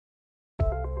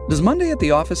Does Monday at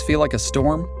the office feel like a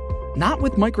storm? Not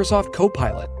with Microsoft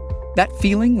Copilot. That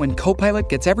feeling when Copilot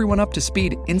gets everyone up to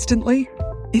speed instantly?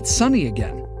 It's sunny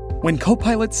again. When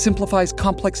Copilot simplifies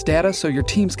complex data so your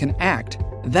teams can act,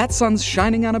 that sun's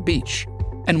shining on a beach.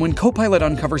 And when Copilot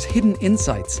uncovers hidden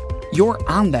insights, you're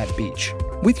on that beach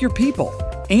with your people,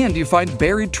 and you find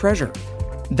buried treasure.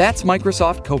 That's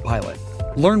Microsoft Copilot.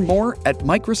 Learn more at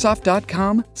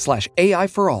Microsoft.com/AI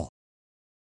for all.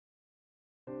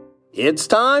 It's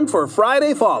time for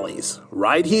Friday Follies,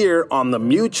 right here on the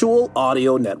Mutual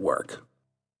Audio Network.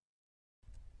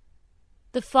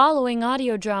 The following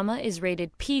audio drama is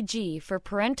rated PG for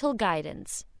parental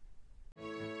guidance.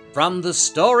 From the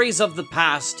stories of the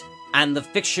past and the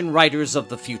fiction writers of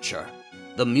the future,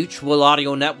 the Mutual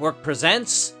Audio Network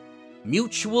presents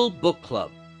Mutual Book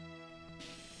Club.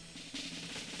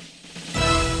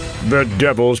 The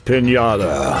Devil's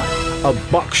Pinata, a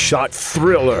buckshot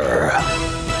thriller.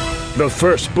 The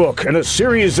first book in a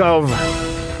series of,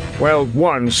 well,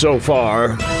 one so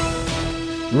far.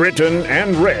 Written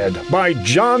and read by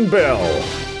John Bell.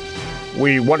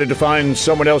 We wanted to find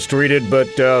someone else to read it, but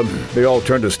they all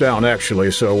turned us down,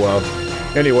 actually. So,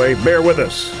 anyway, bear with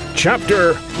us.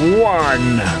 Chapter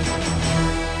 1.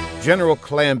 General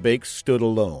Clambake stood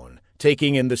alone,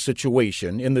 taking in the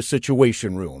situation in the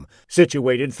Situation Room,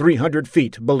 situated 300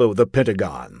 feet below the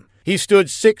Pentagon. He stood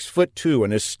 6'2"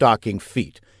 in his stocking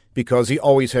feet, because he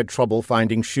always had trouble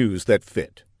finding shoes that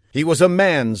fit. He was a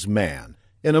man's man,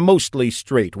 in a mostly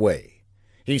straight way.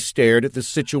 He stared at the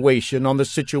situation on the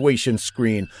situation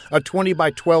screen, a 20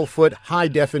 by 12-foot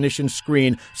high-definition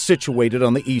screen situated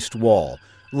on the east wall,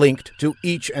 linked to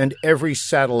each and every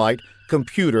satellite,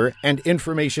 computer, and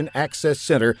information access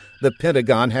center the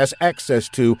Pentagon has access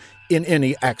to in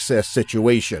any access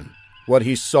situation. What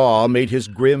he saw made his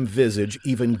grim visage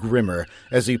even grimmer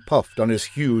as he puffed on his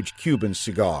huge Cuban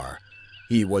cigar.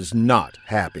 He was not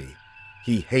happy.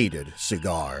 He hated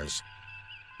cigars.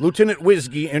 Lieutenant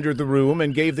Whiskey entered the room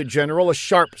and gave the general a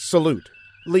sharp salute,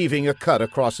 leaving a cut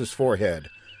across his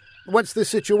forehead. "What's the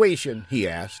situation?" he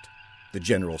asked. The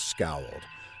general scowled.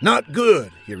 "Not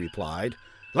good," he replied.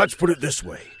 "Let's put it this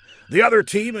way. The other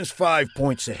team is 5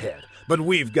 points ahead, but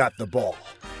we've got the ball.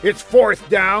 It's 4th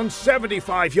down,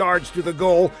 75 yards to the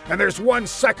goal, and there's 1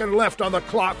 second left on the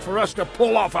clock for us to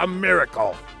pull off a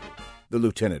miracle." The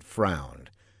lieutenant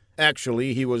frowned.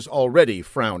 Actually, he was already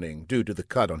frowning due to the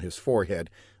cut on his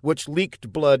forehead, which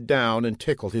leaked blood down and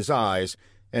tickled his eyes,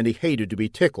 and he hated to be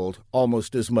tickled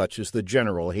almost as much as the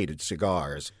general hated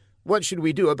cigars. "What should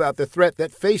we do about the threat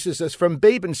that faces us from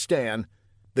Babenstan?"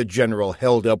 The general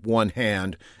held up one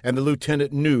hand, and the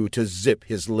lieutenant knew to zip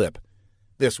his lip.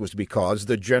 This was because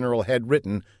the general had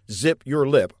written, "Zip your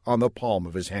lip," on the palm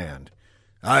of his hand.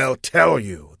 "I'll tell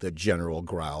you," the general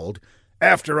growled,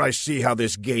 "after I see how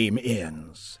this game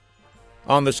ends."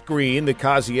 On the screen, the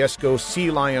Kosciuszko Sea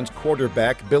Lions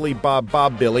quarterback, Billy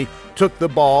Bob Billy, took the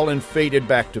ball and faded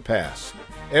back to pass.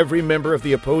 Every member of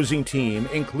the opposing team,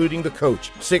 including the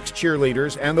coach, 6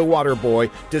 cheerleaders, and the water boy,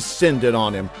 descended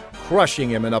on him, crushing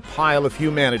him in a pile of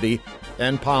humanity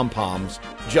and pom-poms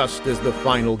just as the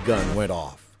final gun went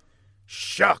off.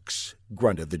 "Shucks,"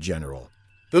 grunted the general.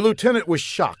 The lieutenant was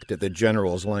shocked at the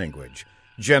general's language.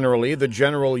 Generally, the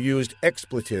general used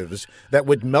expletives that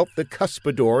would melt the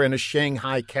cuspidor in a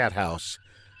Shanghai cat house.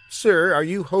 "Sir, are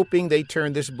you hoping they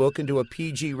turn this book into a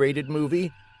PG-rated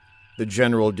movie?" The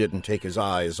general didn't take his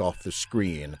eyes off the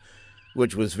screen,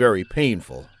 which was very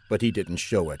painful, but he didn't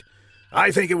show it.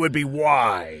 "I think it would be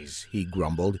wise," he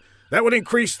grumbled. "That would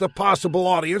increase the possible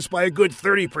audience by a good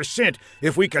 30%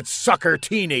 if we could sucker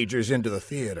teenagers into the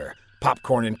theater.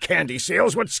 Popcorn and candy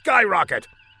sales would skyrocket."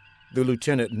 The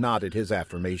lieutenant nodded his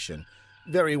affirmation.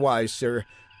 "Very wise, sir.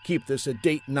 Keep this a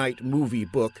date-night movie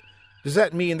book. Does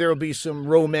that mean there will be some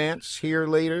romance here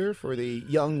later for the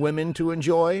young women to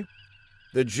enjoy?"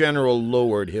 The general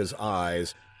lowered his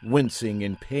eyes, wincing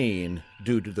in pain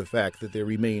due to the fact that they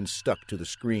remained stuck to the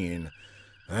screen.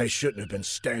 "I shouldn't have been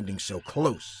standing so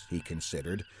close," he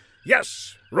considered.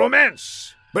 "Yes,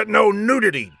 romance, but no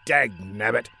nudity,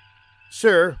 dagnabbit."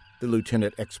 "Sir," the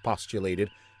lieutenant expostulated,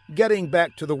 "getting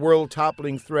back to the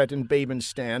world-toppling threat in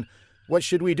Babenstan, what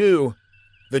should we do?"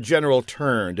 The general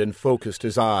turned and focused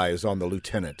his eyes on the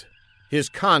lieutenant. His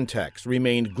contacts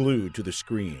remained glued to the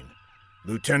screen.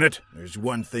 "Lieutenant, there's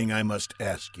one thing I must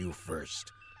ask you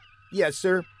first." "Yes,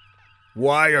 sir."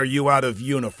 "Why are you out of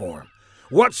uniform?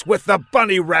 What's with the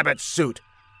bunny rabbit suit?"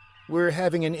 "We're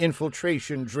having an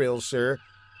infiltration drill, sir."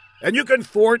 "And you can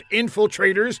thwart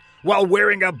infiltrators while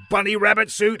wearing a bunny rabbit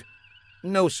suit?"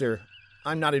 "No, sir.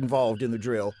 I'm not involved in the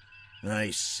drill." "I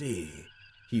see,"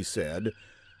 he said,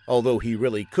 although he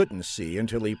really couldn't see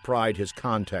until he pried his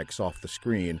contacts off the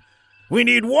screen. "We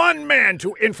need one man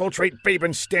to infiltrate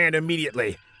Babenstan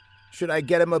immediately. Should I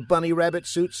get him a bunny rabbit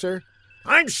suit, sir?"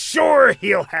 "I'm sure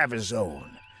he'll have his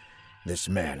own. This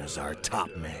man is our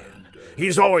top man.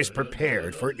 He's always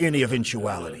prepared for any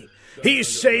eventuality. He's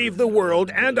saved the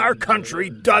world and our country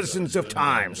dozens of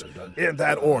times, in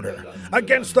that order,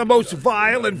 against the most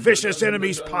vile and vicious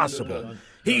enemies possible.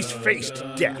 He's faced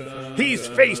death, he's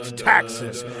faced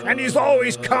taxes, and he's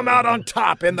always come out on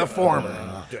top in the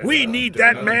former. We need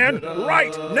that man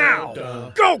right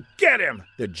now. Go get him!"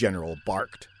 the general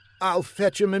barked. "I'll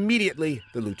fetch him immediately,"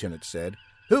 the lieutenant said.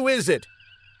 "Who is it?"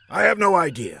 "I have no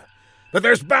idea, but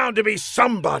there's bound to be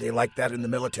somebody like that in the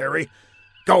military.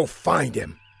 Go find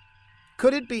him."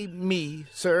 "Could it be me,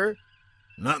 sir?"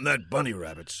 "Not in that bunny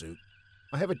rabbit suit."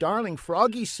 "I have a darling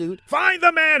froggy suit." "Find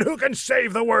the man who can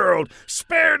save the world.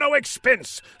 Spare no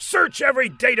expense. Search every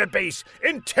database.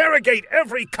 Interrogate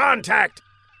every contact."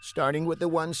 "Starting with the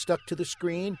one stuck to the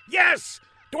screen?" "Yes!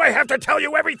 Do I have to tell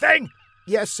you everything?"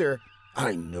 "Yes, sir."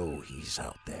 "I know he's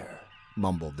out there,"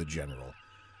 mumbled the general.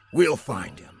 "We'll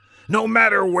find him, no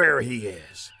matter where he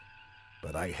is.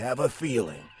 But I have a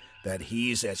feeling that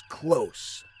he's as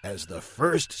close as the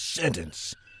first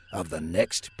sentence of the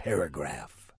next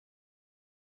paragraph."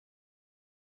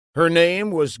 Her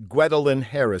name was Gwendolyn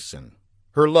Harrison.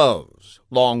 Her loves,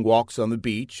 long walks on the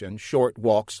beach and short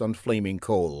walks on flaming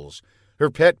coals. Her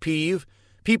pet peeve,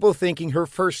 people thinking her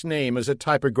first name is a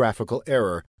typographical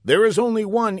error. There is only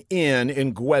one N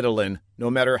in Gwendolyn, no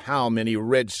matter how many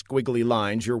red squiggly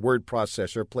lines your word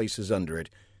processor places under it.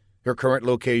 Her current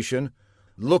location,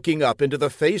 looking up into the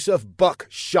face of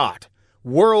Buckshot,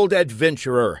 world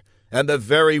adventurer, and the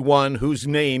very one whose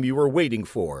name you were waiting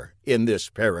for in this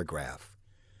paragraph.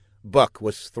 Buck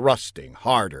was thrusting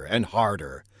harder and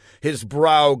harder. His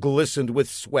brow glistened with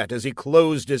sweat as he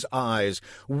closed his eyes,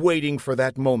 waiting for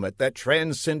that moment that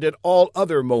transcended all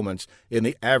other moments in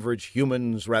the average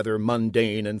human's rather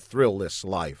mundane and thrill-less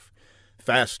life.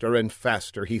 Faster and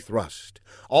faster he thrust,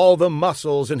 all the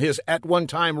muscles in his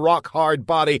at-one-time rock-hard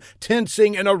body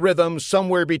tensing in a rhythm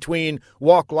somewhere between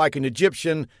Walk Like an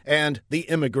Egyptian and The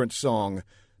Immigrant Song,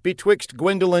 betwixt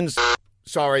Gwendolyn's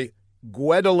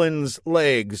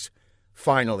legs.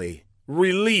 Finally,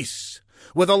 release!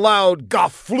 With a loud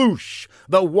gafloosh,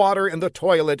 the water in the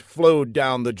toilet flowed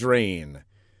down the drain.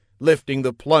 Lifting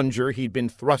the plunger he'd been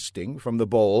thrusting from the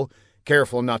bowl,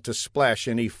 careful not to splash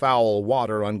any foul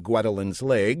water on Gwendolyn's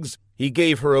legs, he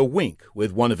gave her a wink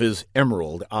with one of his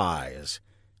emerald eyes.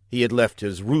 He had left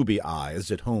his ruby eyes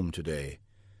at home today.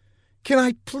 "Can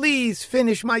I please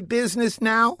finish my business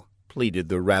now?" pleaded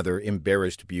the rather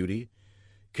embarrassed beauty.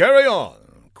 "Carry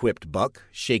on," quipped Buck,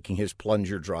 shaking his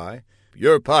plunger dry.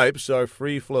 "Your pipes are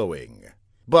free-flowing."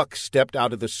 Buck stepped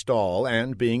out of the stall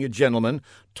and, being a gentleman,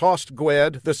 tossed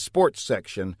Gwed the sports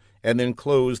section and then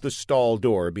closed the stall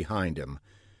door behind him.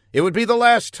 It would be the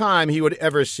last time he would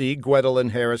ever see Gwendolyn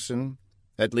Harrison,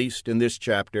 at least in this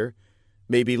chapter.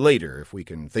 Maybe later, if we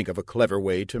can think of a clever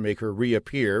way to make her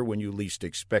reappear when you least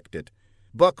expect it.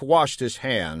 Buck washed his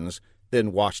hands,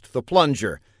 then washed the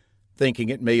plunger, thinking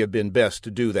it may have been best to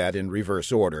do that in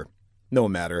reverse order. No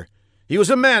matter. He was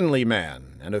a manly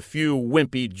man, and a few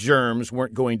wimpy germs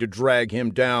weren't going to drag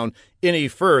him down any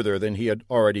further than he had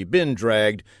already been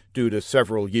dragged due to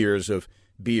several years of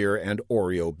beer and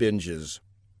Oreo binges.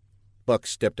 Buck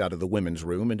stepped out of the women's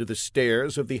room into the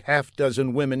stares of the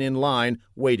half-dozen women in line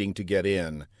waiting to get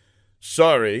in.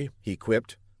 "Sorry," he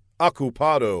quipped.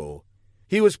 "Ocupado."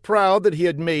 He was proud that he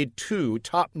had made 2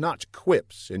 top-notch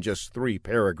quips in just 3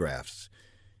 paragraphs.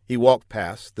 He walked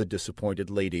past the disappointed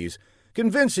ladies,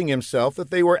 convincing himself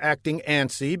that they were acting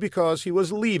antsy because he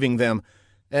was leaving them,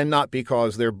 and not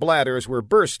because their bladders were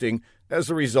bursting as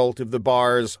a result of the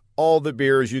bar's all the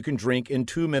beers you can drink in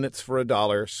 2 minutes for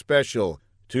 $1 special.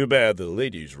 "Too bad the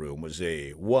ladies' room was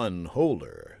a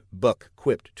one-holer," Buck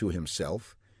quipped to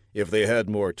himself. "If they had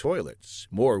more toilets,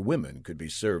 more women could be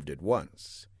served at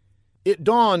once." It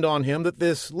dawned on him that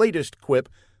this latest quip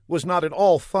was not at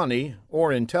all funny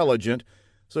or intelligent,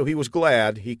 so he was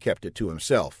glad he kept it to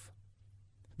himself.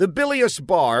 The bilious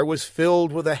bar was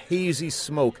filled with a hazy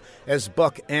smoke as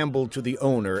Buck ambled to the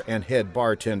owner and head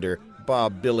bartender,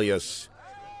 Bob Bilious.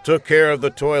 "Took care of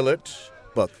the toilet,"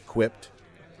 Buck quipped.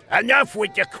 "Enough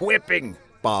with your quipping,"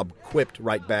 Bob quipped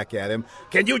right back at him.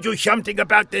 "Can you do something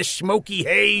about this smoky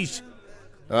haze?"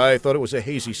 "I thought it was a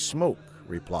hazy smoke,"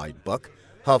 replied Buck,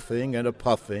 huffing and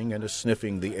a-puffing and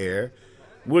a-sniffing the air,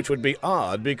 "which would be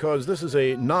odd because this is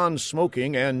a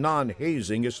non-smoking and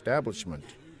non-hazing establishment."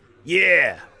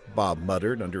 "Yeah," Bob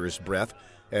muttered under his breath,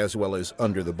 as well as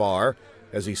under the bar.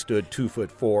 as he stood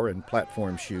 2'4" in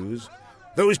platform shoes.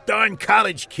 "Those darn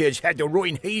college kids had to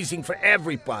ruin hazing for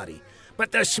everybody.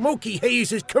 But the smoky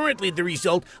haze is currently the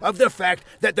result of the fact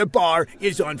that the bar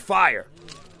is on fire."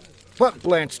 Buck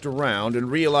glanced around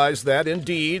and realized that,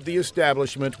 indeed, the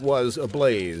establishment was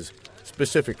ablaze.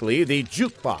 Specifically, the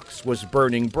jukebox was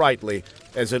burning brightly,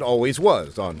 as it always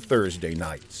was on Thursday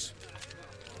nights.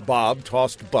 Bob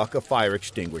tossed Buck a fire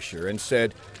extinguisher and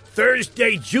said,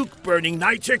 "Thursday juke burning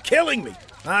nights are killing me.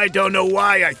 I don't know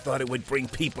why I thought it would bring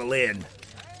people in."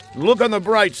 "Look on the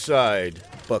bright side,"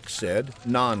 Buck said,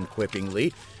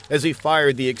 non-quippingly, as he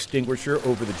fired the extinguisher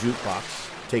over the jukebox,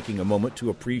 taking a moment to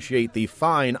appreciate the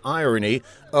fine irony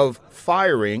of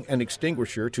firing an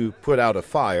extinguisher to put out a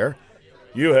fire.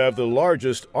 "You have the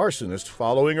largest arsonist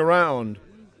following around."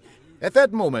 At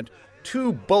that moment,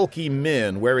 2 bulky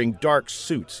men wearing dark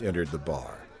suits entered the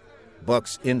bar.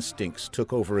 Buck's instincts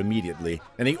took over immediately,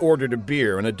 and he ordered a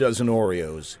beer and a dozen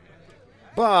Oreos.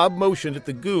 Bob motioned at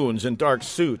the goons in dark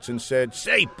suits and said,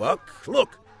 "Say, Buck,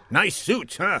 look, nice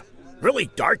suits, huh? Really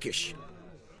darkish."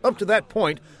 Up to that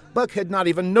point, Buck had not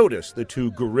even noticed the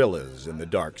 2 gorillas in the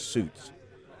dark suits.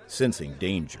 Sensing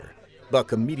danger,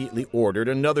 Buck immediately ordered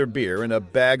another beer and a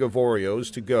bag of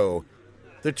Oreos to go.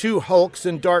 The 2 hulks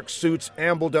in dark suits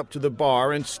ambled up to the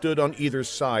bar and stood on either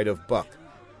side of Buck.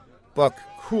 Buck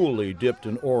coolly dipped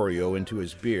an Oreo into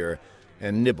his beer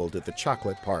and nibbled at the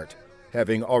chocolate part,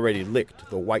 having already licked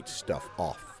the white stuff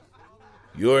off.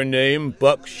 "Your name,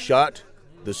 Buckshot?"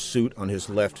 the suit on his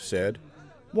left said.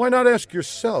 "Why not ask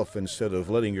yourself instead of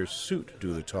letting your suit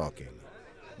do the talking?"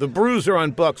 The bruiser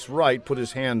on Buck's right put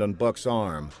his hand on Buck's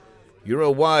arm. "You're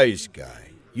a wise guy.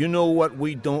 You know what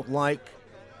we don't like?"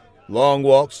 "Long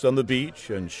walks on the beach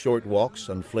and short walks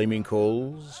on flaming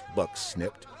coals," Buck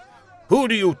snipped. "Who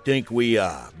do you think we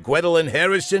are, Gwendolyn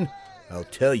Harrison? I'll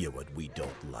tell you what we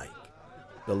don't like."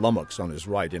 The lummox on his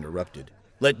right interrupted.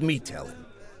 "Let me tell him."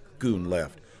 Goon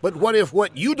left. "But what if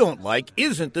what you don't like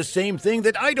isn't the same thing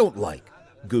that I don't like?"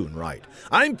 Goon right.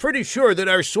 "I'm pretty sure that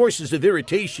our sources of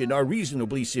irritation are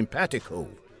reasonably simpatico."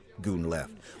 Goon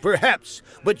left. "Perhaps,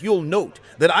 but you'll note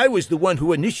that I was the one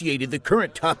who initiated the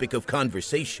current topic of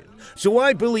conversation, so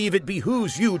I believe it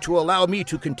behooves you to allow me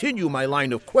to continue my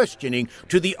line of questioning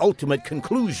to the ultimate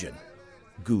conclusion."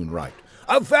 Goon right.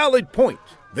 "A valid point.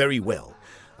 Very well.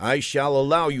 I shall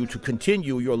allow you to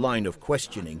continue your line of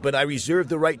questioning, but I reserve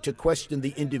the right to question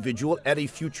the individual at a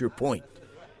future point."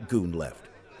 Goon left.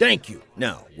 "Thank you.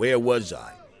 Now, where was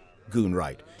I?" Goon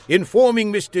right.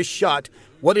 "Informing Mr. Shot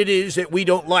what it is that we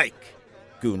don't like."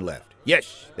 Goon left.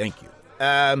 "Yes, thank you.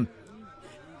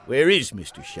 Where is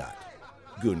Mr. Shot?"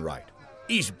 Goon right.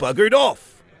 "He's buggered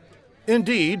off."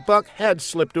 Indeed, Buck had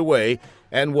slipped away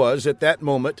and was, at that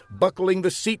moment, buckling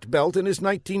the seat belt in his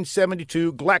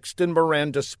 1972 Glaxton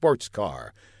Miranda sports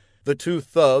car. The 2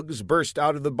 thugs burst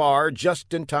out of the bar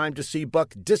just in time to see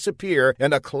Buck disappear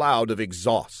in a cloud of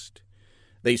exhaust.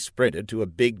 They sprinted to a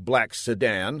big black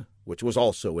sedan, which was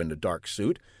also in a dark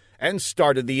suit, and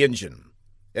started the engine.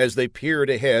 As they peered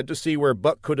ahead to see where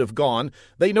Buck could have gone,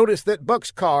 they noticed that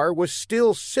Buck's car was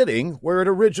still sitting where it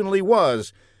originally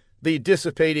was, the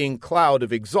dissipating cloud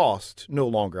of exhaust no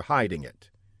longer hiding it.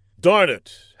 "Darn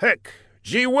it! Heck!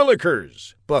 Gee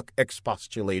willikers!" Buck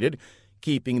expostulated,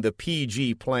 keeping the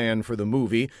PG plan for the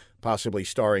movie, possibly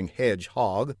starring Hedge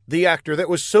Hogg, the actor that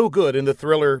was so good in the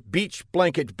thriller Beach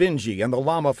Blanket Benji and the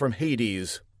Llama from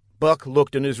Hades. Buck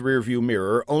looked in his rearview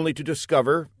mirror only to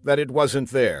discover that it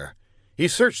wasn't there. He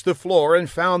searched the floor and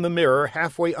found the mirror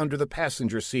halfway under the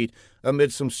passenger seat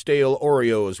amid some stale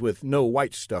Oreos with no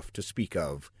white stuff to speak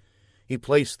of. He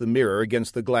placed the mirror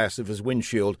against the glass of his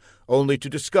windshield only to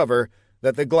discover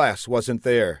that the glass wasn't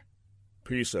there.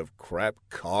 "Piece of crap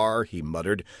car," he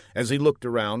muttered as he looked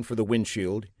around for the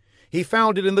windshield. He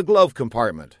found it in the glove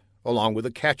compartment, along with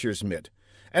a catcher's mitt,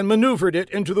 and maneuvered it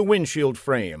into the windshield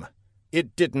frame.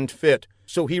 It didn't fit,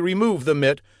 so he removed the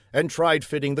mitt and tried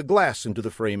fitting the glass into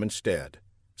the frame instead.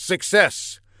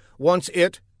 Success! Once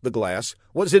it, the glass,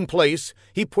 was in place,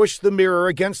 he pushed the mirror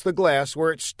against the glass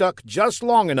where it stuck just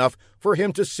long enough for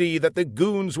him to see that the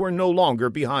goons were no longer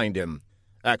behind him.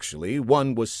 Actually,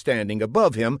 one was standing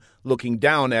above him, looking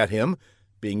down at him,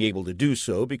 being able to do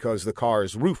so because the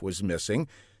car's roof was missing.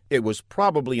 It was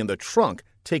probably in the trunk,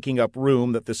 taking up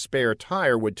room that the spare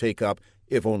tire would take up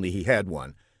if only he had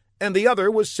one. And the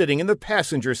other was sitting in the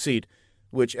passenger seat,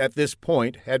 which at this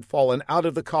point had fallen out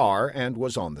of the car and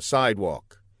was on the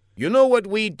sidewalk. "You know what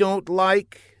we don't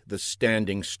like?" the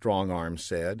standing strong-arm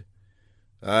said.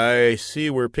 "I see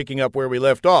we're picking up where we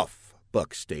left off,"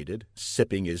 Buck stated,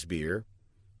 sipping his beer.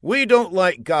 "We don't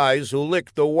like guys who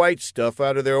lick the white stuff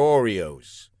out of their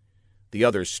Oreos." The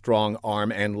other strong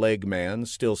arm and leg man,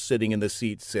 still sitting in the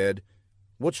seat, said,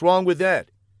 "What's wrong with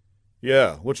that?"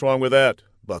 "Yeah, what's wrong with that?"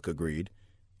 Buck agreed.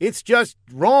 "It's just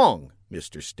wrong,"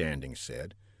 Mr. Standing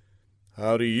said.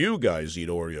 "How do you guys eat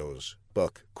Oreos?"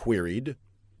 Buck queried.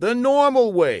 "The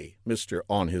normal way," Mr.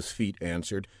 On His Feet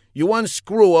answered. "You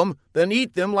unscrew 'em, then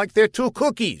eat them like they're 2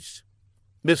 cookies."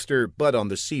 Mr. Butt on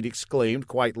the Seat exclaimed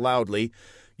quite loudly,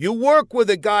 "You work with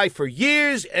a guy for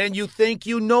years and you think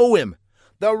you know him.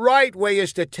 The right way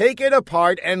is to take it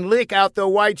apart and lick out the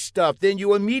white stuff. Then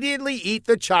you immediately eat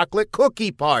the chocolate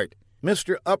cookie part."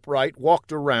 Mr. Upright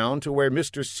walked around to where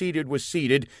Mr. Seated was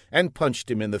seated and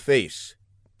punched him in the face.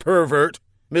 "Pervert!"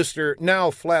 Mr.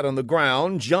 Now Flat on the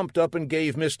Ground jumped up and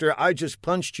gave Mr. I Just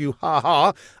Punched You,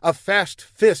 ha-ha, a fast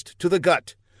fist to the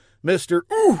gut. Mr.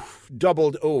 Oof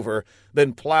doubled over,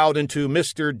 then plowed into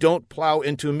Mr. Don't Plow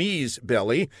Into Me's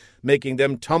belly, making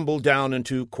them tumble down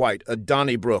into quite a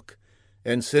Donnybrook.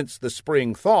 And since the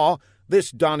spring thaw,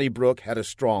 this Donnybrook had a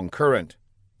strong current,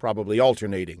 probably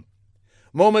alternating.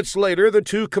 Moments later, the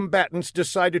 2 combatants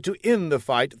decided to end the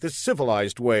fight the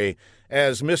civilized way,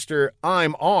 as Mr.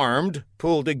 I'm Armed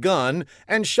pulled a gun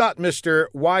and shot Mr.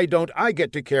 Why Don't I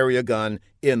Get to Carry a Gun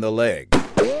in the leg.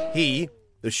 He,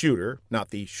 the shooter, not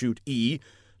the shootee,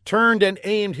 turned and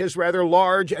aimed his rather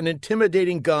large and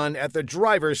intimidating gun at the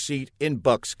driver's seat in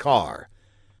Buck's car.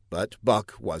 But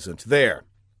Buck wasn't there.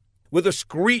 With a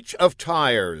screech of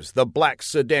tires, the black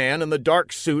sedan in the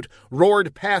dark suit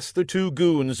roared past the 2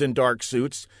 goons in dark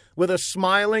suits. With a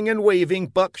smiling and waving,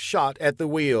 Buck shot at the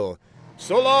wheel.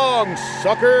 "So long,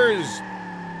 suckers!"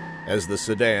 As the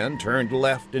sedan turned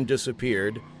left and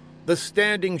disappeared, the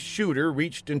standing shooter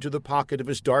reached into the pocket of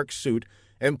his dark suit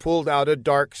and pulled out a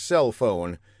dark cell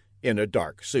phone in a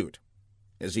dark suit.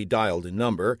 As he dialed a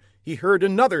number, he heard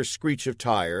another screech of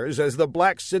tires as the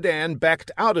black sedan backed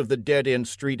out of the dead-end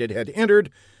street it had entered,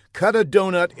 cut a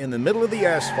donut in the middle of the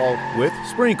asphalt with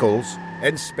sprinkles,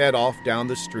 and sped off down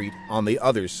the street on the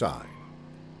other side.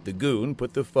 The goon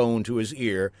put the phone to his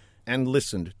ear and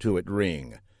listened to it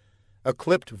ring. A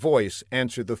clipped voice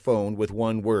answered the phone with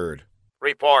one word.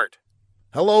 "Report."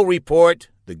 "Hello, Report,"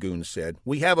 the goon said.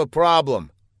 "We have a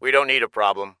problem." "We don't need a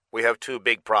problem. We have 2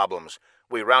 big problems.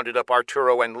 We rounded up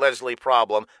Arturo and Leslie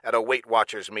Problem at a Weight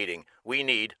Watchers meeting. We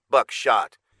need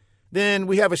Buckshot." "Then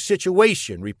we have a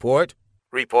situation, Report."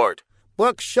 "Report."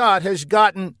 "Buckshot has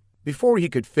gotten—" Before he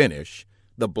could finish,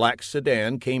 the black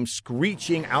sedan came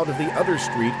screeching out of the other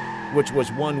street, which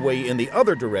was one way in the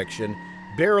other direction,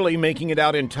 barely making it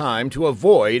out in time to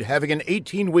avoid having an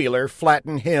 18-wheeler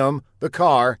flatten him, the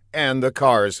car, and the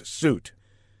car's suit.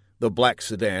 The black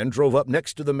sedan drove up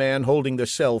next to the man holding the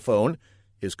cell phone.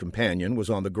 His companion was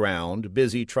on the ground,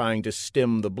 busy trying to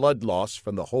stem the blood loss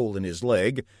from the hole in his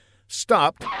leg,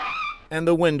 stopped, and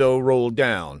the window rolled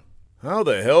down. "How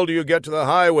the hell do you get to the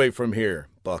highway from here?"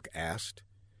 Buck asked.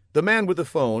 The man with the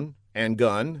phone and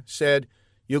gun said,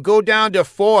 "You go down to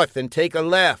 4th and take a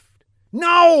left."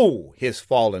 "No!" his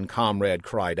fallen comrade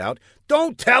cried out.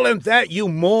 "Don't tell him that, you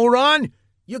moron!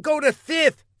 You go to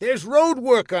 5th. There's road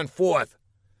work on 4th.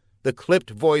 The clipped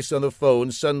voice on the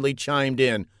phone suddenly chimed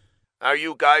in. "Are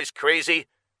you guys crazy?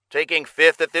 Taking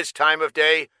 5th at this time of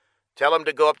day? Tell him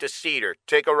to go up to Cedar,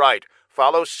 take a right,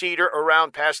 follow Cedar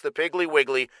around past the Piggly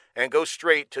Wiggly, and go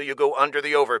straight till you go under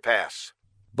the overpass."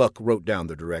 Buck wrote down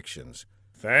the directions.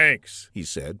 "Thanks," he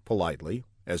said politely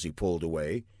as he pulled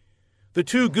away. The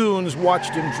 2 goons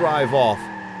watched him drive off,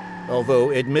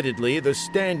 although admittedly the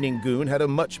standing goon had a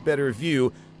much better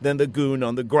view than the goon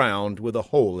on the ground with a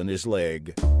hole in his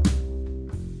leg.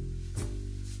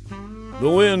 The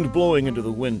wind blowing into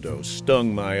the window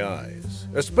stung my eyes,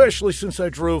 especially since I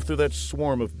drove through that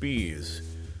swarm of bees.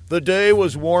 The day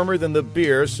was warmer than the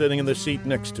beer sitting in the seat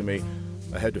next to me.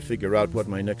 I had to figure out what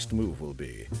my next move will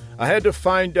be. I had to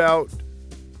find out...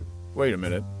 Wait a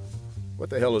minute. What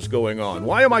the hell is going on?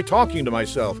 Why am I talking to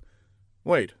myself?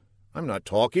 Wait, I'm not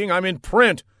talking. I'm in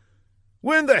print.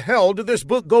 When the hell did this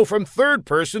book go from third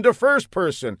person to first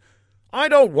person? I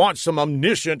don't want some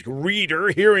omniscient reader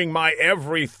hearing my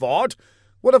every thought.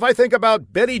 What if I think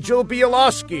about Betty Jo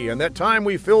Bielowski and that time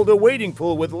we filled a wading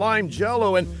pool with lime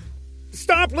jello and...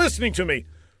 Stop listening to me!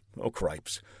 Oh,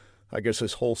 cripes. I guess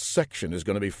this whole section is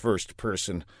going to be first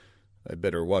person. I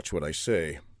better watch what I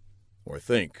say. Or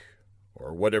think.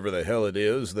 Or whatever the hell it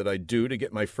is that I do to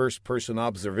get my first-person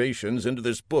observations into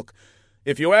this book.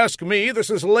 If you ask me, this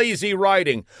is lazy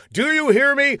writing. Do you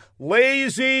hear me?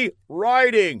 Lazy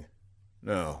writing!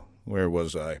 Now, where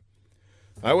was I?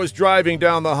 I was driving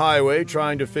down the highway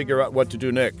trying to figure out what to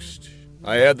do next.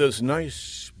 I had this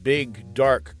nice, big,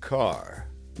 dark car.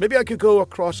 Maybe I could go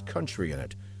across country in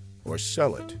it, or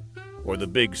sell it, or the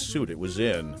big suit it was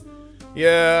in.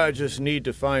 Yeah, I just need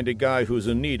to find a guy who's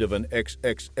in need of an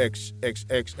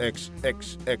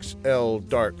XXXXXXXXL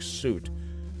dark suit.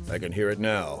 I can hear it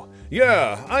now.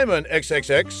 Yeah, I'm an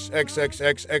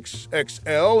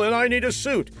XXXXXXXXL and I need a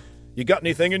suit. You got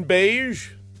anything in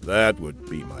beige? That would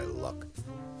be my luck.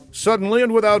 Suddenly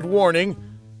and without warning...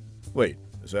 Wait,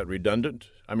 is that redundant?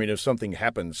 I mean, if something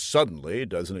happens suddenly,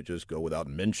 doesn't it just go without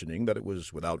mentioning that it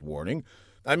was without warning?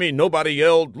 I mean, nobody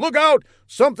yelled, "Look out!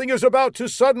 Something is about to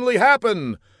suddenly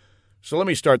happen!" So let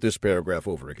me start this paragraph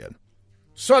over again.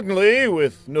 Suddenly,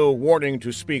 with no warning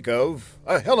to speak of,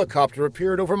 a helicopter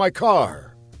appeared over my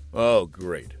car. Oh,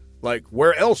 great. Like,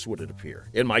 where else would it appear?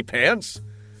 In my pants?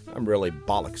 I'm really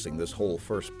bollocksing this whole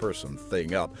first-person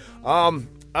thing up.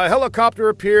 A helicopter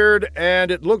appeared,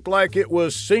 and it looked like it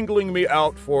was singling me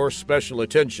out for special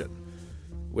attention.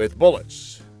 With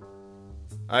bullets.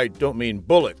 I don't mean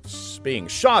bullets being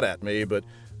shot at me, but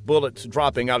bullets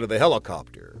dropping out of the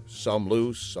helicopter. Some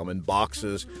loose, some in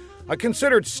boxes. I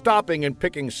considered stopping and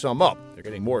picking some up. They're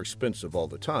getting more expensive all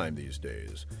the time these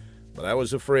days. But I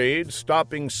was afraid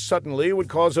stopping suddenly would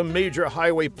cause a major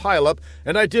highway pileup,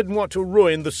 and I didn't want to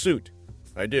ruin the suit.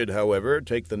 I did, however,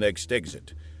 take the next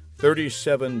exit,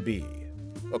 37B.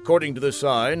 According to the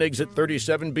sign, exit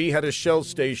 37B had a Shell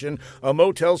station, a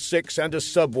Motel 6, and a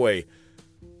Subway.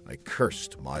 I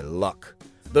cursed my luck.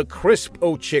 The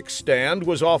Crisp-O-Chick stand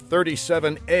was off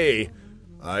 37A.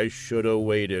 I should have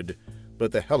waited,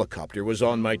 but the helicopter was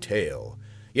on my tail.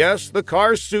 Yes, the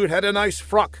car's suit had a nice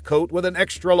frock coat with an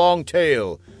extra long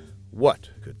tail. What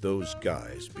could those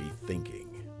guys be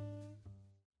thinking?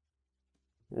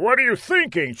 What are you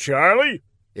thinking, Charlie?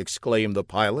 Exclaimed the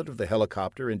pilot of the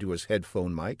helicopter into his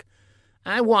headphone mic.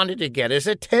 I wanted to get his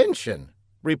attention,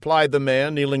 replied the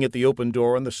man kneeling at the open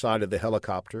door on the side of the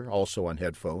helicopter, also on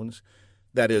headphones.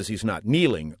 That is, he's not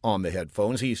kneeling on the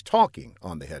headphones, he's talking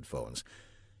on the headphones.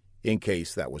 In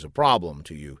case that was a problem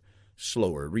to you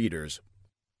slower readers.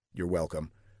 You're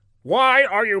welcome. Why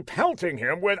are you pelting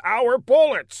him with our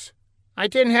bullets? I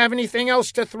didn't have anything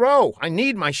else to throw. I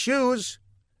need my shoes.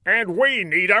 And we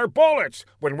need our bullets.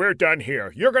 When we're done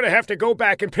here, you're going to have to go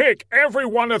back and pick every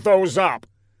one of those up.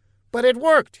 But it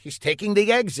worked. He's taking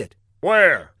the exit.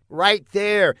 Where? Right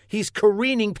there. He's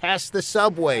careening past the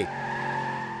subway.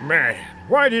 Man,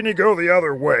 why didn't he go the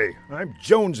other way? I'm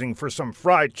jonesing for some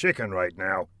fried chicken right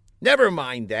now. Never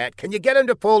mind that. Can you get him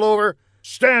to pull over?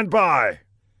 Stand by.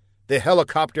 The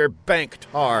helicopter banked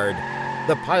hard.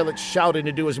 The pilot shouted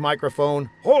into his microphone.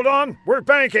 Hold on, we're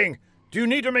banking. Do you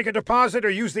need to make a deposit or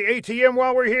use the ATM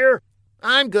while we're here?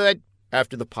 I'm good.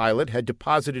 After the pilot had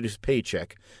deposited his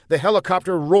paycheck, the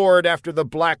helicopter roared after the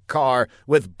black car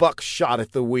with buckshot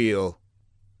at the wheel.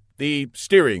 The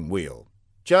steering wheel.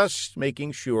 Just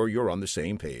making sure you're on the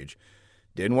same page.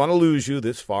 Didn't want to lose you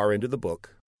this far into the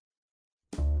book.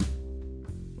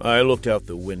 I looked out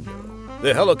the window.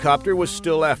 The helicopter was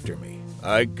still after me.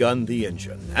 I gunned the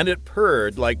engine, and it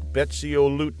purred like Betsy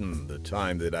O'Luton the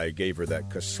time that I gave her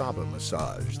that cassava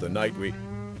massage the night we...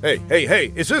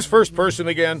 Hey, is this first person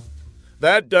again?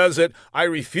 That does it. I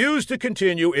refuse to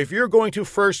continue if you're going to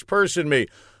first person me.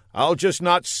 I'll just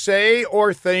not say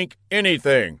or think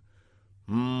anything.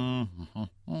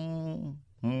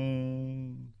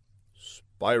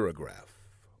 Spirograph.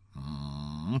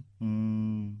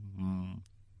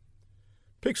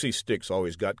 Pixie sticks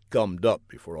always got gummed up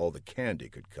before all the candy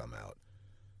could come out.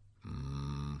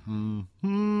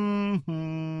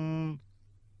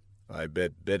 I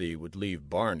bet Betty would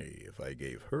leave Barney if I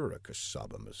gave her a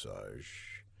cassava massage.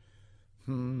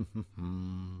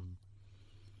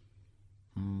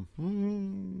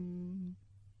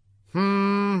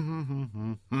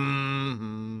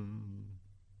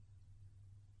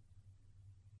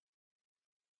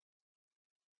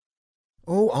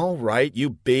 Oh, all right,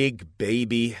 you big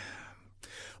baby.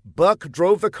 Buck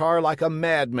drove the car like a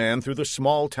madman through the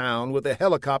small town with the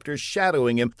helicopter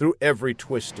shadowing him through every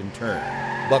twist and turn.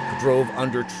 Buck drove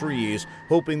under trees,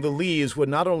 hoping the leaves would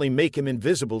not only make him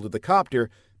invisible to the copter,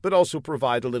 but also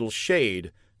provide a little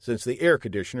shade, since the air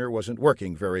conditioner wasn't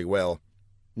working very well.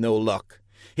 No luck.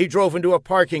 He drove into a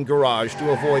parking garage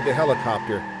to avoid the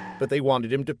helicopter, but they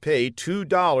wanted him to pay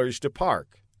 $2 to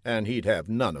park, and he'd have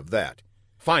none of that.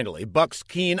 Finally, Buck's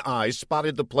keen eyes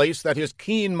spotted the place that his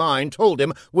keen mind told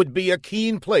him would be a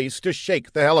keen place to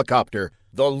shake the helicopter,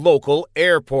 the local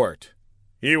airport.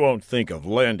 He won't think of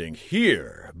landing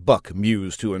here, Buck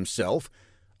mused to himself.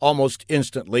 Almost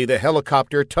instantly, the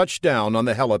helicopter touched down on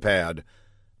the helipad.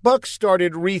 Buck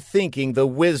started rethinking the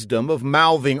wisdom of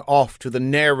mouthing off to the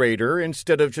narrator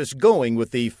instead of just going with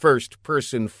the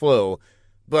first-person flow.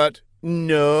 But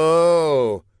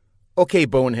no. Okay,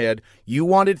 bonehead, you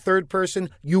wanted third person,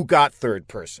 you got third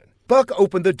person. Buck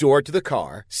opened the door to the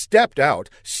car, stepped out,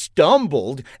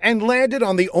 stumbled, and landed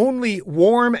on the only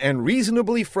warm and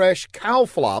reasonably fresh cow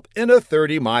flop in a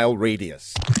 30-mile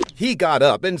radius. He got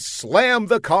up and slammed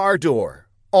the car door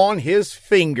on his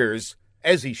fingers.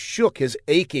 As he shook his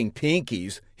aching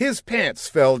pinkies, his pants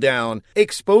fell down,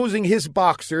 exposing his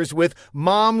boxers with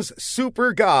Mom's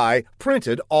Super Guy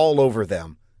printed all over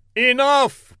them.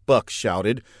 "Enough!" Buck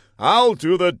shouted. "I'll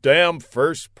do the damn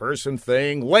first-person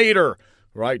thing later.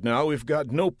 Right now we've got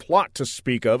no plot to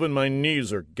speak of and my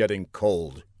knees are getting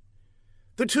cold."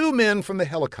 The two men from the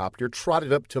helicopter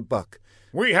trotted up to Buck.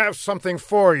 "We have something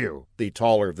for you," the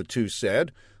taller of the two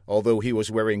said, although he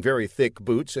was wearing very thick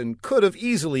boots and could have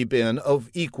easily been of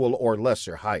equal or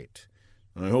lesser height.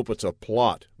 "I hope it's a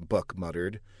plot," Buck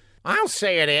muttered. "I'll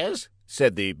say it is,"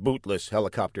 said the bootless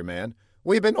helicopter man.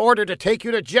 "We've been ordered to take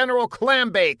you to General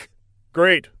Clambake."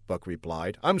 "Great," Buck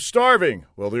replied. "I'm starving.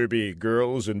 Will there be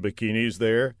girls in bikinis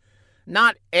there?"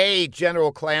 "Not a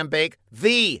General Clambake,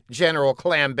 the General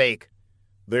Clambake."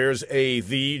 "There's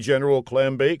the General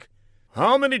Clambake?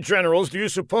 How many generals do you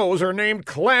suppose are named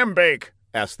Clambake?"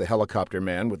 asked the helicopter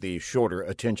man with the shorter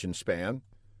attention span.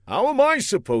 "How am I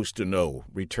supposed to know?"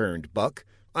 returned Buck.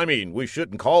 "I mean, we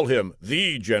shouldn't call him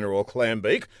the General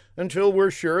Clambake until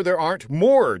we're sure there aren't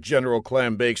more General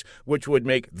Clambakes, which would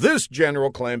make this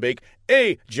General Clambake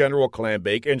a General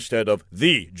Clambake instead of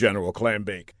the General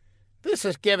Clambake." "This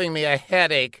is giving me a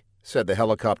headache," said the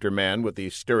helicopter man with the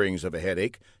stirrings of a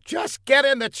headache. "Just get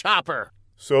in the chopper."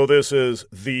 "So this is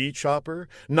the chopper,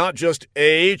 not just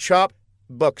a chop?"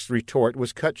 Buck's retort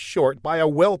was cut short by a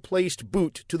well-placed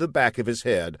boot to the back of his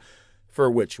head, for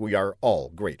which we are all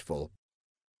grateful.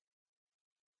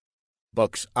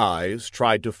 Buck's eyes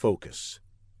tried to focus.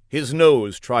 His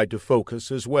nose tried to focus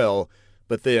as well,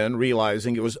 but then,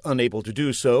 realizing it was unable to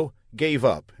do so, gave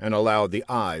up and allowed the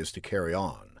eyes to carry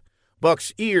on.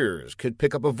 Buck's ears could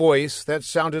pick up a voice that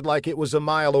sounded like it was a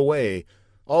mile away,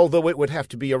 although it would have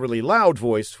to be a really loud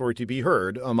voice for it to be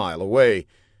heard a mile away.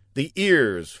 The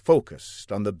ears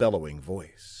focused on the bellowing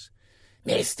voice.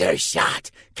 "Mr. Shot,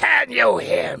 can you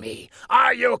hear me?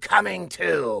 Are you coming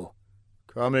to?"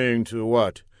 "Coming to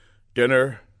what?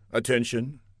 Dinner?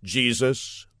 Attention?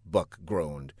 Jesus?" Buck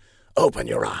groaned. "Open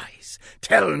your eyes.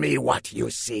 Tell me what you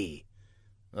see."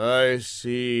 "I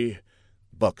see..."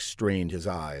 Buck strained his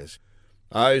eyes.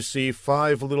 "I see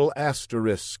 5 little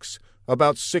asterisks,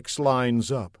 about 6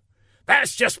 lines up."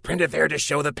 "That's just printed there to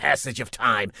show the passage of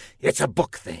time. It's a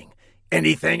book thing.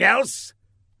 Anything else?"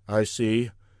 "I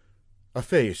see a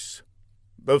face.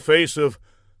 The face of,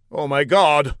 oh my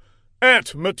God,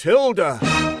 Aunt Matilda."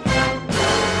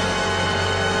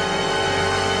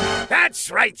 "That's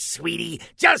right, sweetie.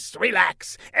 Just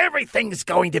relax. Everything's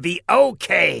going to be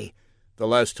okay." "The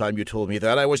last time you told me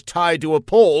that, I was tied to a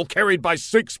pole carried by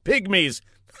 6 pygmies."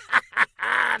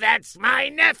 "That's my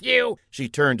nephew." She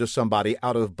turned to somebody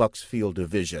out of Buck's field of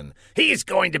vision. "He's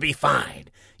going to be fine.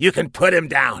 You can put him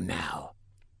down now."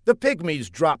 The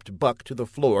pygmies dropped Buck to the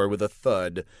floor with a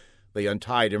thud. They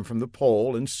untied him from the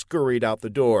pole and scurried out the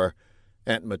door.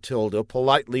 Aunt Matilda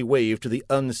politely waved to the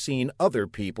unseen other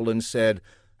people and said,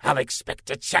 "I'll expect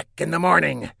a check in the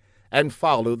morning," and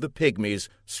followed the pygmies,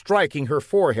 striking her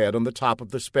forehead on the top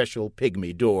of the special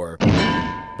pygmy door.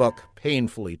 Buck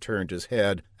painfully turned his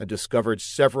head and discovered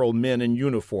several men in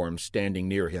uniform standing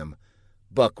near him.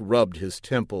 Buck rubbed his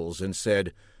temples and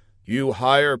said, "You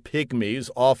hire pygmies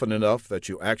often enough that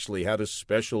you actually had a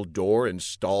special door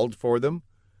installed for them?"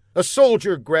 A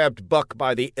soldier grabbed Buck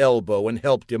by the elbow and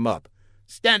helped him up.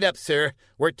 "Stand up, sir.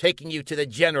 We're taking you to the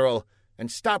general.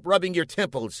 And stop rubbing your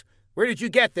temples. Where did you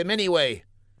get them, anyway?"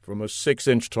 "From a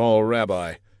 6-inch-tall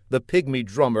rabbi." The pygmy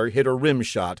drummer hit a rim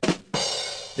shot,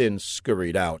 then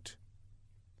scurried out.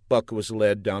 Buck was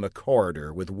led down a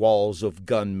corridor with walls of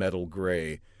gunmetal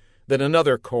gray, then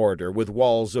another corridor with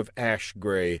walls of ash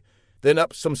gray, then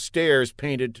up some stairs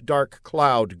painted dark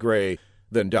cloud gray,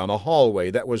 then down a hallway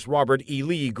that was Robert E.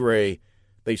 Lee gray.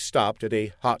 They stopped at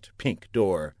a hot pink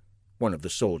door. One of the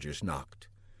soldiers knocked.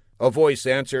 A voice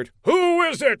answered, "Who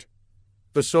is it?"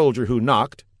 The soldier who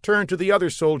knocked turned to the other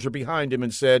soldier behind him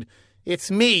and said, "It's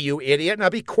me, you idiot.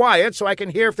 Now be quiet so I can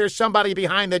hear if there's somebody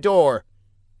behind the door."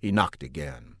 He knocked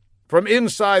again. From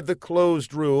inside the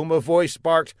closed room, a voice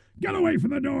barked, "Get away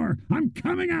from the door! I'm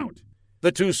coming out!"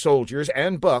 The 2 soldiers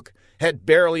and Buck had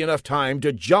barely enough time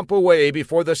to jump away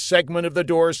before the segment of the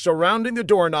door surrounding the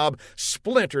doorknob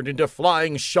splintered into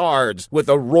flying shards with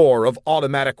a roar of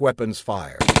automatic weapons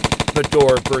fire. The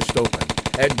door burst open,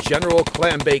 and General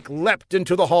Clambake leapt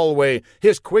into the hallway,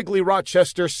 his Quigley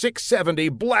Rochester 670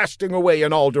 blasting away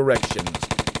in all directions.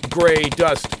 gray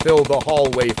dust filled the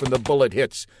hallway from the bullet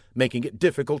hits, making it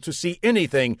difficult to see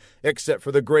anything except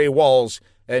for the gray walls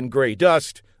and gray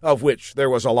dust, of which there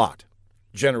was a lot.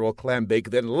 General Clambake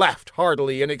then laughed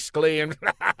heartily and exclaimed,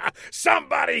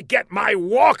 "Somebody get my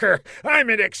walker! I'm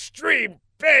in extreme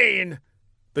pain!"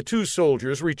 The two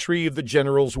soldiers retrieved the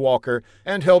general's walker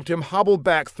and helped him hobble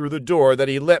back through the door that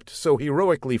he leapt so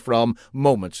heroically from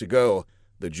moments ago.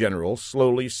 The general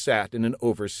slowly sat in an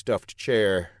overstuffed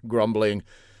chair, grumbling,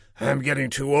 "I'm getting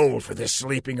too old for this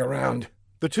sleeping around."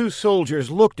 The two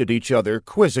soldiers looked at each other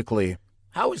quizzically.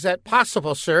 "How is that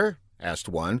possible, sir?" asked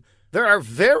one. "There are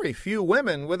very few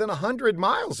women within 100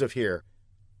 miles of here."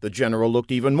 The general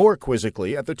looked even more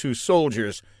quizzically at the two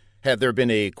soldiers. Had there been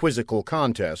a quizzical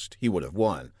contest, he would have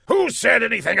won. "Who said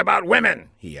anything about women?"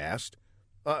 he asked.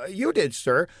 You did,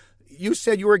 sir. You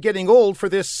said you were getting old for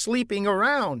this sleeping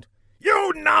around."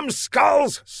 "You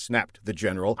numbskulls!" snapped the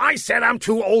general. "I said I'm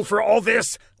too old for all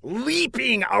this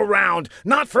leaping around,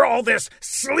 not for all this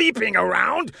sleeping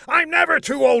around. I'm never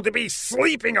too old to be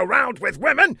sleeping around with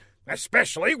women,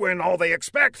 especially when all they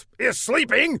expect is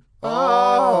sleeping."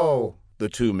 "Oh," the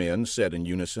two men said in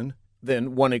unison.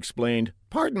 Then one explained,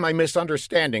 "Pardon my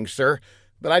misunderstanding, sir,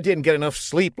 but I didn't get enough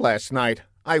sleep last night.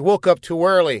 I woke up too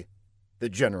early." The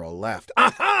general laughed.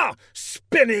 "Aha!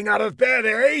 Spinning out of bed,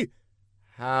 eh?"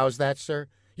 "How's that, sir?"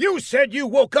 "You said you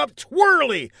woke up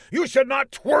twirly. You should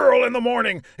not twirl in the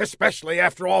morning, especially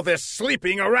after all this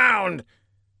sleeping around."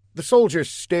 The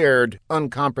soldiers stared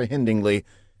uncomprehendingly,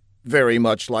 very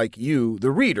much like you,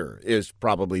 the reader, is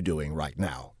probably doing right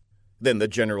now. Then the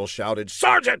general shouted,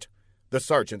 "Sergeant!" The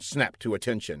sergeant snapped to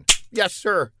attention. "Yes,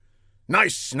 sir."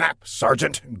 "Nice snap,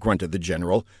 Sergeant," grunted the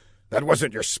general. "That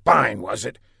wasn't your spine, was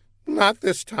it?" "Not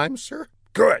this time, sir."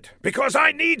 "Good, because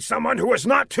I need someone who is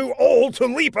not too old to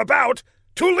leap about.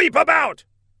 To leap about!"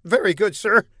 "Very good,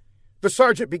 sir." The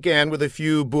sergeant began with a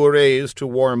few bourrées to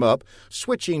warm up,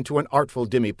 switching to an artful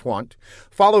demi-pointe,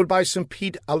 followed by some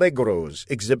Pete Allegros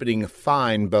exhibiting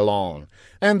fine ballon,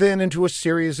 and then into a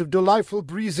series of delightful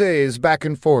brises back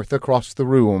and forth across the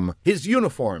room, his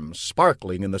uniform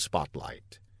sparkling in the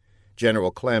spotlight.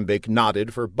 General Clambake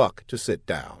nodded for Buck to sit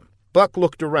down. Buck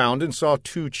looked around and saw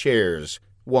two chairs,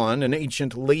 one an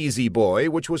ancient lazy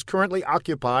boy, which was currently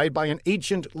occupied by an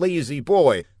ancient lazy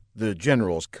boy, the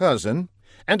general's cousin,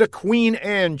 and a Queen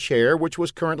Anne chair which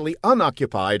was currently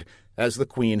unoccupied, as the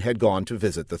Queen had gone to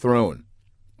visit the throne.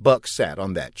 Buck sat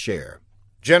on that chair.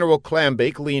 General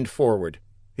Clambake leaned forward.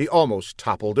 He almost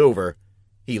toppled over.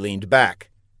 He leaned back.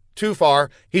 Too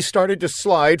far, he started to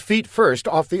slide feet first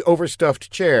off the overstuffed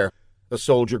chair. A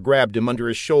soldier grabbed him under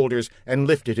his shoulders and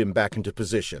lifted him back into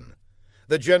position.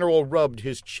 The general rubbed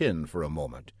his chin for a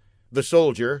moment. The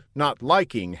soldier, not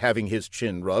liking having his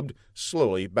chin rubbed,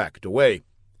 slowly backed away.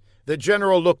 The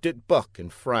general looked at Buck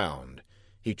and frowned.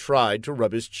 He tried to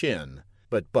rub his chin,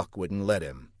 but Buck wouldn't let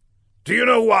him. "Do you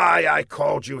know why I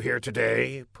called you here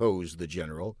today?" posed the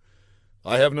general.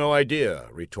 "I have no idea,"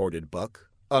 retorted Buck,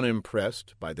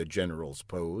 unimpressed by the general's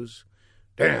pose.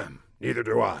 "Damn, neither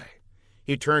do I."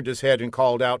 He turned his head and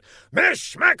called out, "Miss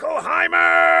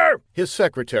Schmackelheimer!" His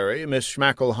secretary, Miss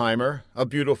Schmackelheimer, a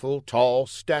beautiful, tall,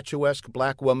 statuesque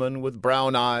black woman with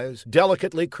brown eyes,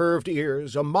 delicately curved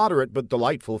ears, a moderate but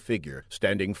delightful figure,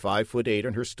 standing 5'8"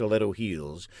 on her stiletto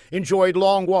heels, enjoyed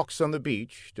long walks on the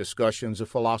beach, discussions of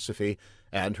philosophy,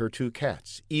 and her two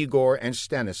cats, Igor and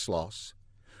Stanislaus.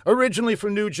 Originally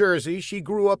from New Jersey, she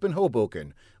grew up in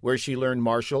Hoboken, where she learned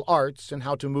martial arts and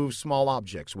how to move small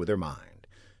objects with her mind.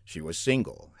 She was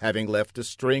single, having left a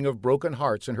string of broken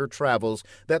hearts in her travels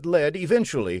that led,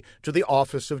 eventually, to the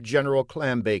office of General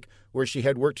Clambake, where she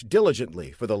had worked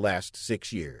diligently for the last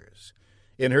 6 years.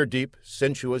 In her deep,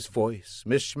 sensuous voice,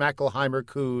 Miss Schmackelheimer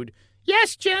cooed,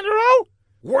 "Yes, General?"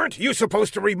 "Weren't you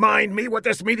supposed to remind me what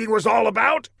this meeting was all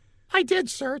about?" "I did,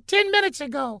 sir, 10 minutes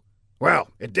ago." "Well,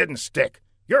 it didn't stick.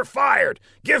 You're fired.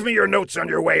 Give me your notes on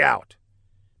your way out."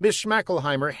 Miss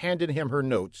Schmackelheimer handed him her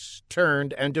notes,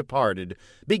 turned, and departed,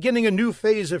 beginning a new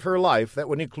phase of her life that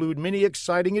would include many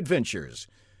exciting adventures,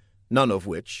 none of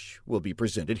which will be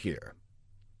presented here.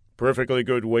 "Perfectly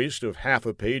good waste of half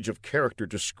a page of character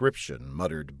description,"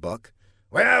 muttered Buck.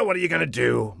 "Well, what are you going to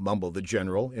do?" mumbled the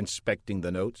general, inspecting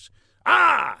the notes.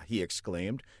 "Ah!" he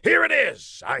exclaimed. "Here it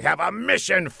is! I have a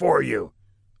mission for you!"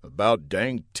 "About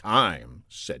dang time,"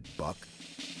 said Buck.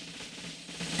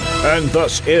 And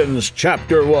thus ends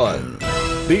Chapter 1.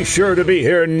 Be sure to be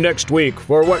here next week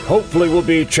for what hopefully will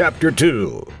be Chapter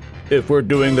 2, if we're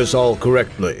doing this all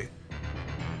correctly.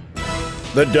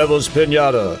 The Devil's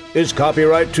Pinata is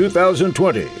copyright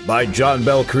 2020 by John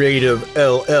Bell Creative,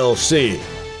 LLC.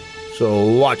 So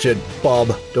watch it,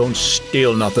 Bob. Don't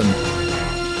steal nothing.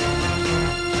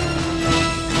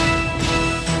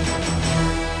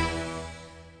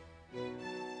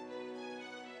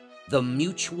 The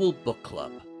Mutual Book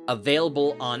Club,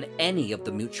 available on any of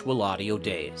the Mutual Audio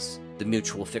days, the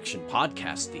Mutual Fiction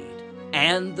podcast feed,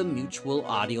 and the Mutual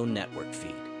Audio Network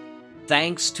feed.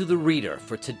 Thanks to the reader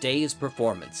for today's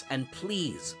performance, and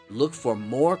please look for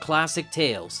more classic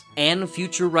tales and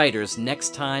future writers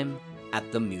next time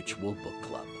at the Mutual Book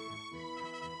Club.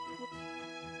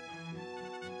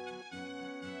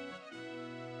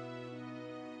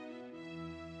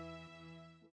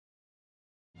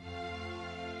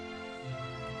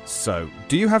 So,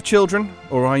 do you have children,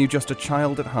 or are you just a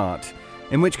child at heart?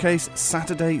 In which case,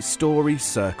 Saturday Story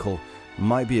Circle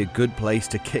might be a good place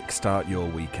to kickstart your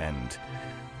weekend.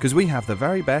 Because we have the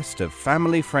very best of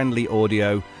family-friendly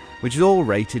audio, which is all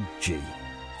rated G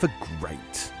for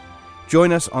great.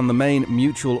 Join us on the main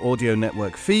Mutual Audio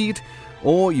Network feed,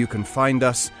 or you can find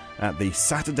us at the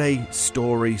Saturday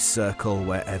Story Circle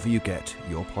wherever you get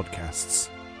your podcasts.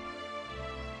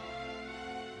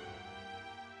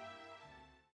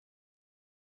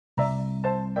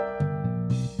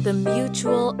 The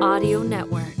Mutual Audio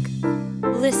Network.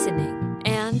 Listening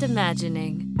and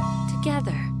imagining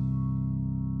together.